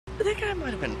That guy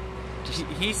might have been.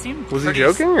 He seemed. Was he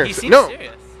joking or he seemed no?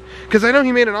 Serious. Because I know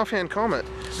he made an offhand comment.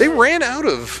 They ran out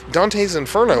of Dante's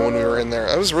Inferno when we were in there.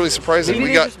 I was really surprised that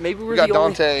we got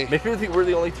Dante. Maybe we're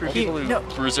the only 3 people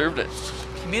who reserved it.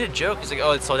 He made a joke. He's like,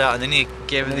 "Oh, it's sold out," and then he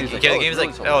gave him the game. He's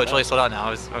like, "Oh, it's really sold out now."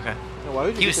 I was okay. Why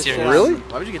would you he was serious. Really?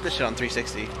 Why would you get this shit on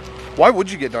 360? Why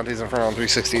would you get Dante's Inferno on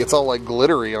 360? It's all like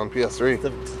glittery on PS3.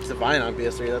 It's divine on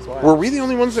PS3. That's why. Were we the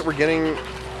only ones that were getting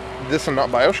this and not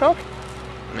BioShock?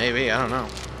 Maybe, I don't know.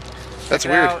 That's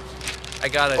weird. I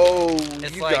got a. Oh,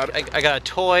 it's you like, got it. I got a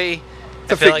toy.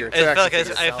 It's a figure. I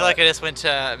feel like I just went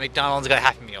to McDonald's and got a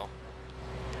Happy Meal.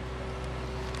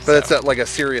 But it's like a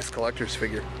serious collector's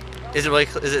figure. Is it really?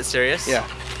 Is it serious? Yeah.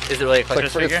 Is it really a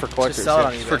collector's figure? It's for collectors.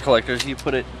 It's for collectors. You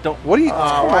put it. Don't. What do you?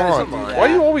 Why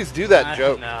do you always do that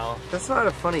joke? No. That's not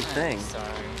a funny thing. Sorry.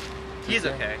 He's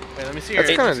okay. Wait, let me see. That's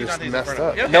kind of just messed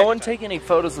up. Okay. No one take any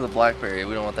photos of the BlackBerry.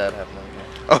 We don't want that happening.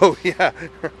 Oh yeah.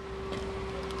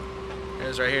 It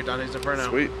is right here, Dante's Inferno.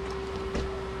 Sweet.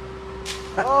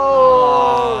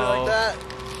 Oh, like that.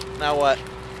 Now what?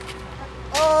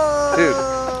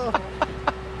 Oh.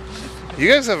 Dude. You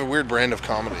guys have a weird brand of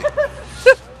comedy.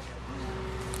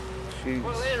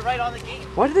 Well, right on the gate.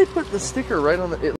 Why did they put the sticker right on the?